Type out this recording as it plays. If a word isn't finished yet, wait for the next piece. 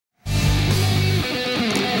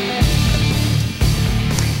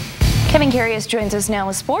Kevin Karius joins us now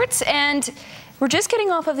with sports, and we're just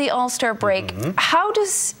getting off of the All-Star break. How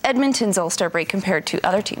does Edmonton's All-Star break compare to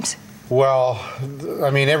other teams? Well,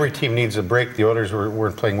 I mean, every team needs a break. The Oilers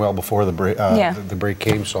weren't playing well before the break. The break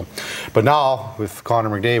came. So, but now with Connor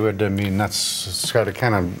McDavid, I mean, it's got a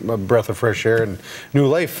kind of a breath of fresh air and new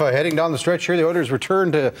life heading down the stretch here. The Oilers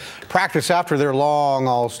returned to practice after their long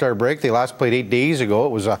All-Star break. They last played 8 days ago.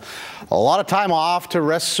 It was a lot of time off to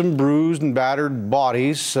rest some bruised and battered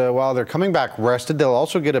bodies. While they're coming back rested, they'll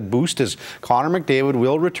also get a boost as Connor McDavid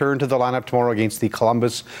will return to the lineup tomorrow against the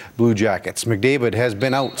Columbus Blue Jackets. McDavid has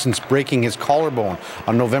been out since breaking his collarbone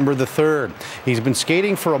on November the 3rd. He's been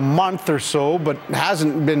skating for a month or so, but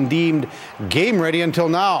hasn't been deemed game ready until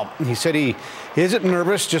now. He said he isn't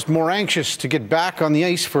nervous, just more anxious to get back on the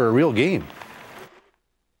ice for a real game.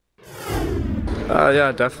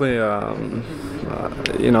 Yeah, definitely.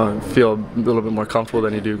 You know, feel a little bit more comfortable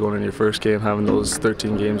than you do going into your first game, having those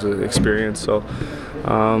 13 games of experience. So,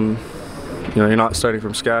 you know, you're not starting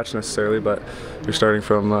from scratch necessarily, but you're starting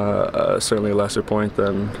from certainly a lesser point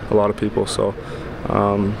than a lot of people. So,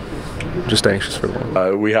 just anxious for the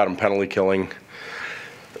one. We had him penalty killing.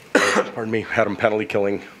 Pardon me. Had him penalty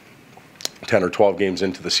killing 10 or 12 games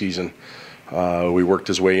into the season. We worked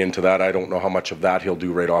his way into that. I don't know how much of that he'll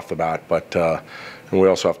do right off the bat, but and we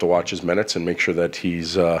also have to watch his minutes and make sure that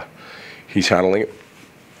he's handling it.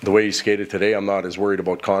 The way he skated today, I'm not as worried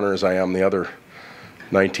about Connor as I am the other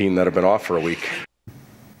 19 that have been off for a week.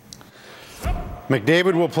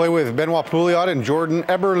 McDavid will play with Benoit Pouliot and Jordan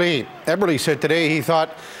Eberle. Eberle said today he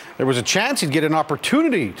thought there was a chance he'd get an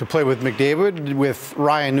opportunity to play with McDavid with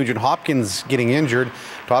Ryan Nugent-Hopkins getting injured.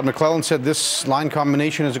 Todd McLellan said this line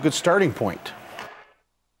combination is a good starting point.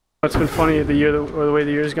 It's been funny the way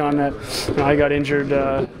the year's gone that I got injured,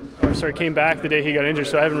 or came back the day he got injured,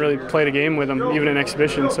 so I haven't really played a game with him, even in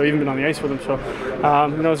exhibition, so even been on the ice with him. So,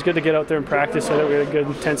 you know, it's good to get out there and practice. I thought we had a good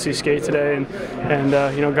intensity skate today,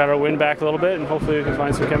 and you know, got our wind back a little bit, and hopefully we can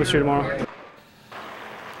find some chemistry tomorrow.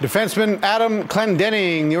 Defenseman Adam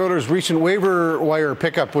Clendening, the Oilers' recent waiver wire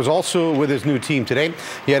pickup, was also with his new team today.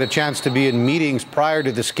 He had a chance to be in meetings prior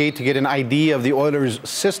to the skate to get an idea of the Oilers'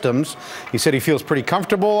 systems. He said he feels pretty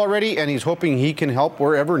comfortable already, and he's hoping he can help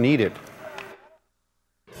wherever needed.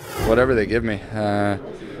 Whatever they give me,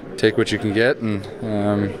 take what you can get, and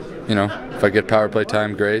you know, if I get power play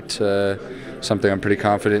time, great. Something I'm pretty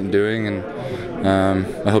confident in doing, and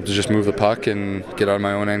I hope to just move the puck and get on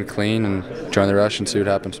my own end clean and join the rush and see what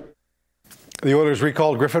happens. The Oilers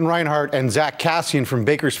recalled Griffin Reinhart and Zach Kassian from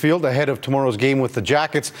Bakersfield ahead of tomorrow's game with the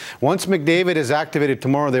Jackets. Once McDavid is activated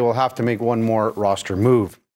tomorrow, they will have to make one more roster move.